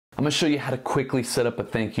I'm going to show you how to quickly set up a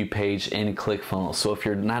thank you page in Clickfunnels. So if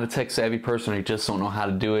you're not a tech savvy person or you just don't know how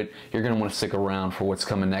to do it, you're going to want to stick around for what's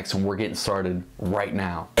coming next, and we're getting started right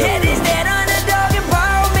now.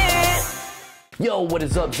 Yo, what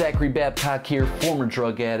is up? Zachary Babcock here, former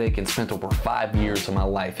drug addict, and spent over 5 years of my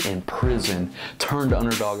life in prison, turned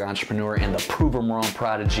underdog entrepreneur and the Prove 'em Wrong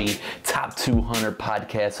prodigy, top 200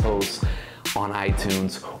 podcast host on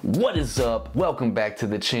iTunes. What is up? Welcome back to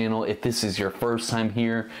the channel. If this is your first time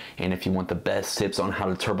here, and if you want the best tips on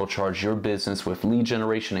how to turbocharge your business with lead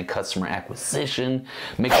generation and customer acquisition,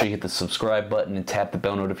 make sure you hit the subscribe button and tap the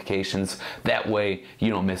bell notifications. That way you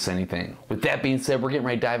don't miss anything. With that being said, we're getting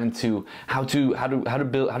ready to dive into how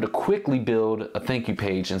to quickly build a thank you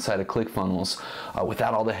page inside of Clickfunnels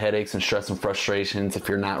without all the headaches and stress and frustrations. If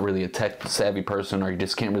you're not really a tech savvy person or you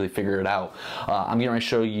just can't really figure it out, I'm going to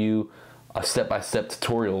show you a step-by-step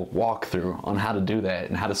tutorial walkthrough on how to do that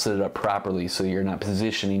and how to set it up properly so you're not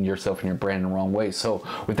positioning yourself and your brand in the wrong way. So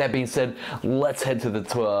with that being said, let's head to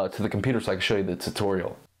the computer so I can show you the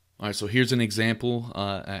tutorial. All right, so here's an example,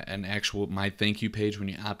 my thank you page when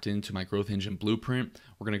you opt into my Growth Engine Blueprint.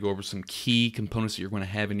 We're going to go over some key components that you're going to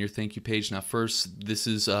have in your thank you page. Now, first, this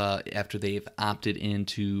is after they've opted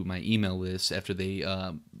into my email list, after they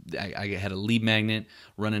I had a lead magnet,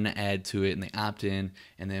 run an ad to it, and they opt in.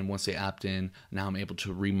 And then once they opt in, now I'm able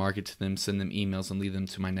to remarket to them, send them emails, and lead them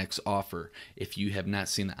to my next offer. If you have not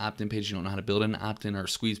seen the opt-in page, you don't know how to build an opt-in or a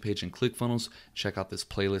squeeze page in Clickfunnels, check out this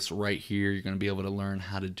playlist right here. You're going to be able to learn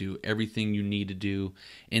how to do everything you need to do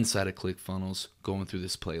inside of Clickfunnels going through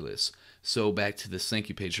this playlist. So back to this thank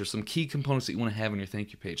you page. There's some key components that you want to have in your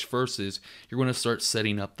thank you page. First is you're going to start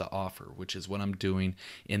setting up the offer, which is what I'm doing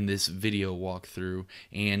in this video walkthrough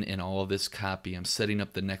and in all of this copy. I'm setting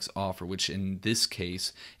up the next offer, which in this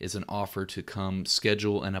case is an offer to come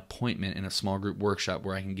schedule an appointment in a small group workshop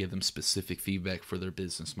where I can give them specific feedback for their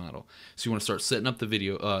business model. So you want to start setting up the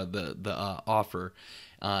video, the offer.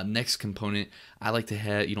 Next component, I like to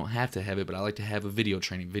have, you don't have to have it, but I like to have a video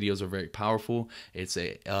training. Videos are very powerful. It's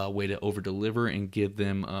a way to over deliver and give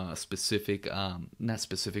them specific, not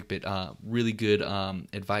specific, but really good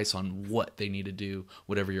advice on what they need to do,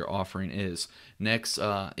 whatever your offering is. Next,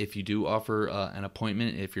 if you do offer an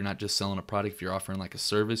appointment, if you're not just selling a product, if you're offering like a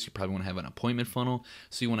service, you probably want to have an appointment funnel.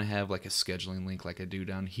 So you want to have like a scheduling link like I do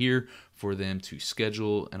down here for them to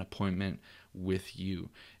schedule an appointment with you.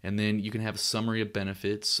 And then you can have a summary of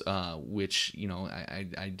benefits, which, you know,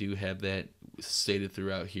 I do have that stated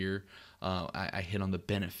throughout here. I hit on the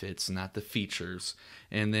benefits, not the features.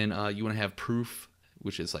 And then you want to have proof,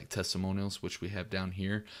 which is like testimonials, which we have down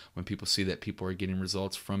here. When people see that people are getting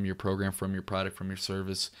results from your program, from your product, from your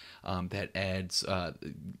service, that adds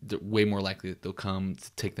way more likely that they'll come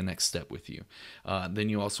to take the next step with you. Then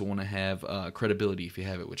you also want to have credibility, if you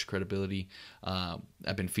have it, which credibility,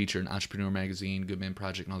 I've been featured in Entrepreneur Magazine, Good Man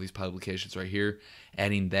Project, and all these publications right here.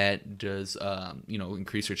 Adding that does, you know,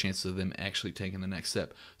 increase your chances of them actually taking the next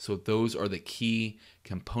step. So those are the key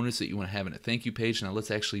components that you want to have in a thank you page. Now let's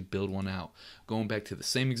actually build one out. Going back to the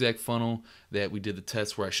same exact funnel that we did the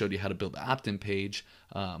test where I showed you how to build the opt-in page,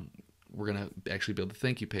 we're going to actually build the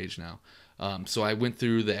thank you page now. So I went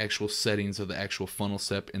through the actual settings of the actual funnel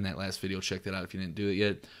step in that last video. Check that out if you didn't do it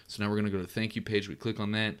yet. So now we're going to go to the thank you page. We click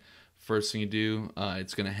on that. First thing you do,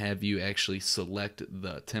 it's going to have you actually select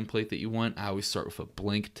the template that you want. I always start with a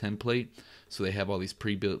blank template. So they have all these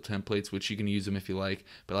pre-built templates, which you can use them if you like,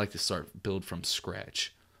 but I like to build from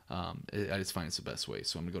scratch. I just find it's the best way.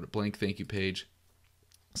 So I'm going to go to blank thank you page,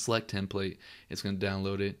 select template. It's going to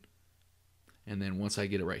download it. And then once I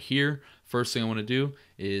get it right here, first thing I want to do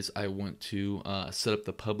is I want to set up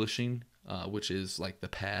the publishing, which is like the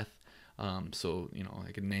path. So, you know,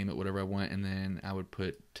 I can name it whatever I want, and then I would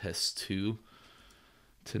put test 2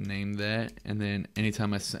 to name that. And then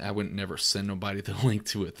anytime I wouldn't never send nobody the link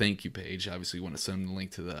to a thank you page. Obviously you want to send them the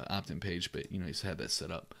link to the opt-in page, but you know, you just have that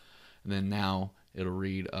set up. And then now it'll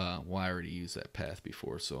read, well, I already used that path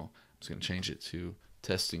before, so I'm just going to change it to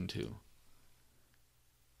testing 2.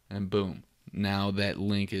 And boom. Now that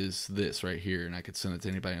link is this right here, and I could send it to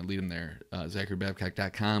anybody and lead them there.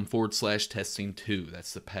 ZacharyBabcock.com/testing2.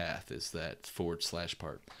 That's the path, is that /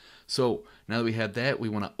 part. So now that we have that, we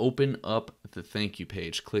want to open up the thank you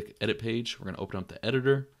page. Click edit page. We're going to open up the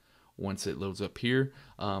editor. Once it loads up here,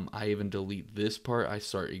 I even delete this part. I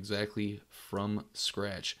start exactly from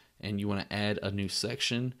scratch. And you want to add a new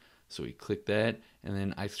section. So we click that, and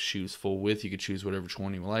then I choose full width. You could choose whatever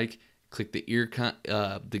one you like. Click the gear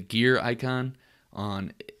icon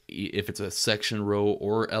on, if it's a section, row,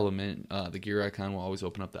 or element. The gear icon will always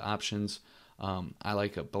open up the options. I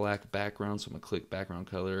like a black background, so I'm going to click background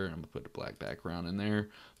color, and I'm going to put a black background in there.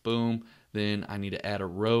 Boom. Then I need to add a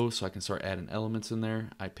row so I can start adding elements in there.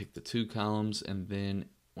 I pick the 2 columns, and then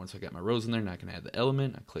once I got my rows in there, now I can add the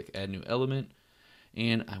element. I click add new element,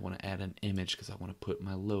 and I want to add an image because I want to put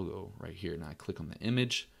my logo right here. Now I click on the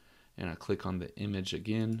image, and I click on the image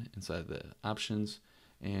again inside the options,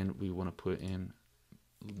 and we want to put in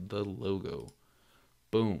the logo.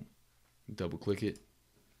 Boom. Double click it.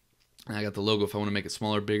 And I got the logo. If I want to make it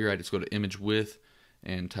smaller or bigger, I just go to image width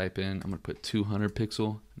and type in, I'm going to put 200 pixel.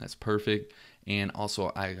 And that's perfect. And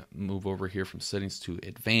also I move over here from settings to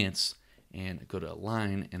advanced and go to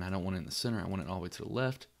align, and I don't want it in the center. I want it all the way to the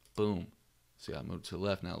left. Boom. See, I moved to the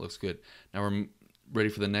left. Now it looks good. Now we're ready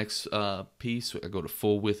for the next piece. I go to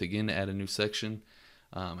full width again to add a new section.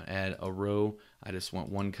 Add a row. I just want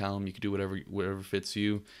 1 column. You can do whatever fits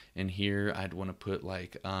you. And here I'd want to put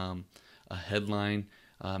like a headline.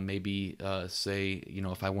 Maybe say, you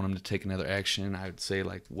know, if I want them to take another action, I would say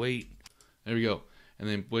like, wait. There we go. And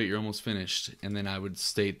then, wait, you're almost finished. And then I would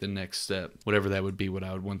state the next step, whatever that would be, what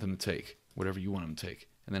I would want them to take, whatever you want them to take.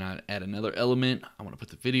 And then I'd add another element. I want to put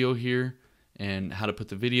the video here. And how to put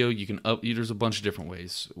the video, you can there's a bunch of different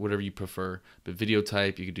ways, whatever you prefer. But video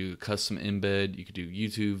type, you could do custom embed, you could do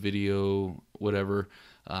YouTube video, whatever.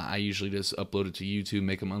 I usually just upload it to YouTube,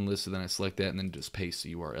 make them unlisted, then I select that, and then just paste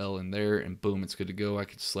the URL in there, and boom, it's good to go. I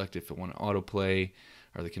could select if I want to autoplay,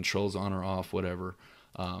 or the controls on or off, whatever.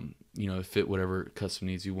 You know, fit whatever custom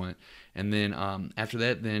needs you want. And then after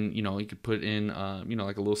that, then, you know, you could put in, you know,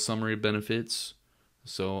 like a little summary of benefits.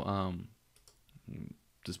 So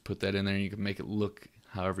just put that in there, and you can make it look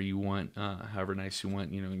however you want, however nice you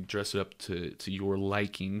want. You know, you dress it up to your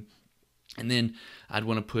liking. And then I'd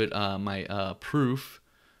want to put my proof,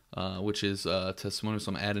 which is testimonial.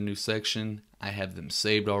 So I'm gonna add a new section. I have them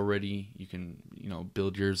saved already. You can, you know,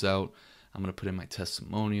 build yours out. I'm gonna put in my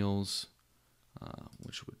testimonials,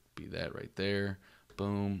 which would be that right there.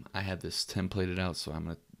 Boom. I have this templated out, so I'm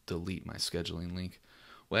gonna delete my scheduling link.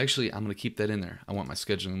 Well, actually, I'm going to keep that in there. I want my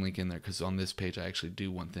scheduling link in there because on this page, I actually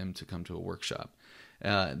do want them to come to a workshop.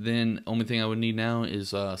 Then only thing I would need now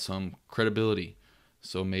is some credibility.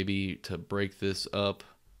 So maybe to break this up,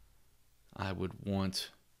 I would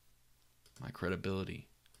want my credibility.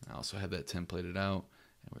 I also have that templated out,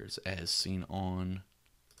 where it's as seen on.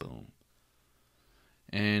 Boom.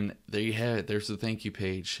 And there you have it. There's the thank you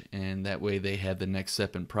page, and that way they have the next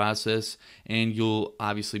step in process, and you'll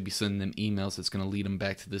obviously be sending them emails that's going to lead them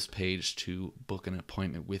back to this page to book an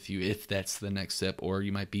appointment with you if that's the next step. Or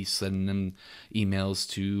you might be sending them emails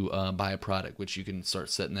to buy a product, which you can start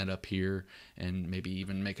setting that up here and maybe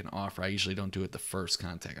even make an offer. I usually don't do it the first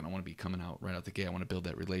contact. I don't want to be coming out right out the gate. I want to build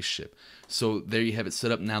that relationship. So there you have it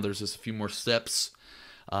set up. Now there's just a few more steps.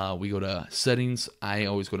 We go to settings. I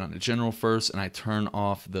always go down to general first, and I turn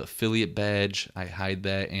off the affiliate badge. I hide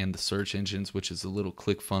that, and the search engines, which is a little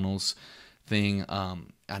Clickfunnels thing. I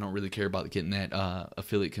don't really care about getting that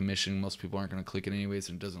affiliate commission. Most people aren't going to click it anyways,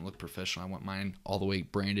 and it doesn't look professional. I want mine all the way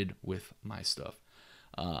branded with my stuff.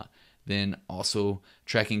 Then also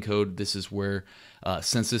tracking code. This is where,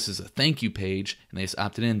 since this is a thank you page and they just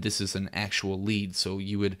opted in, this is an actual lead. So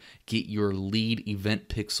you would get your lead event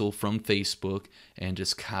pixel from Facebook and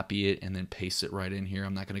just copy it and then paste it right in here.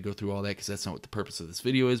 I'm not going to go through all that because that's not what the purpose of this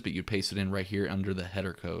video is, but you paste it in right here under the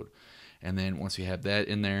header code. And then once you have that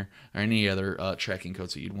in there, or any other tracking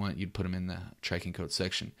codes that you'd want, you'd put them in the tracking code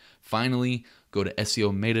section. Finally, go to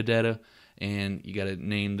SEO metadata, and you got to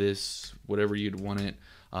name this whatever you'd want it.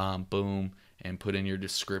 Boom, and put in your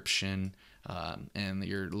description and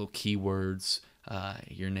your little keywords,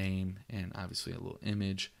 your name, and obviously a little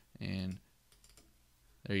image, and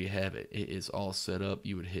there you have it. It is all set up.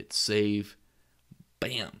 You would hit save.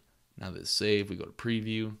 Bam. Now that it's saved, we go to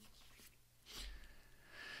preview.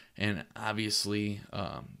 And obviously,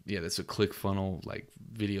 yeah, that's a ClickFunnels like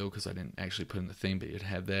video because I didn't actually put in the thing, but you'd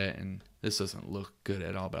have that. And this doesn't look good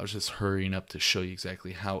at all, but I was just hurrying up to show you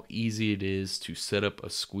exactly how easy it is to set up a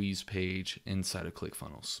squeeze page inside of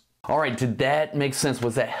ClickFunnels. All right, did that make sense?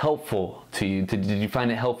 Was that helpful to you? Did you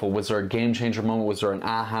find it helpful? Was there a game changer moment? Was there an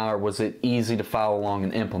aha, or was it easy to follow along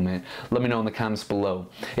and implement? Let me know in the comments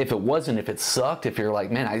below. If it wasn't, if it sucked, if you're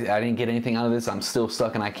like, man, I didn't get anything out of this, I'm still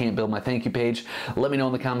stuck and I can't build my thank you page, let me know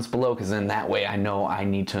in the comments below, because then that way I know I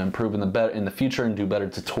need to improve in the future and do better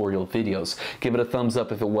tutorial videos. Give it a thumbs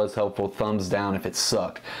up if it was helpful, thumbs down if it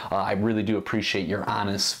sucked. I really do appreciate your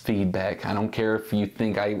honest feedback. I don't care if you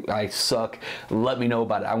think I suck, let me know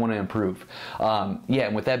about it. I want want to improve. Yeah,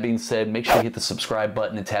 and with that being said, make sure you hit the subscribe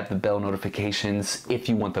button and tap the bell notifications if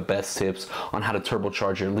you want the best tips on how to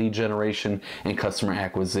turbocharge your lead generation and customer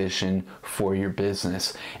acquisition for your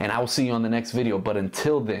business. And I will see you on the next video, but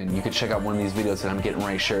until then, you can check out one of these videos that I'm getting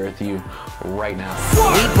ready to share with you right now.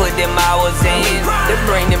 We put them hours in to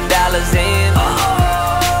bring them dollars in.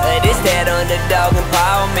 This that underdog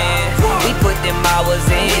empowerment. We put them hours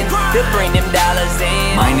in to bring them dollars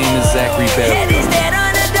in. My name is Zachary Babcock.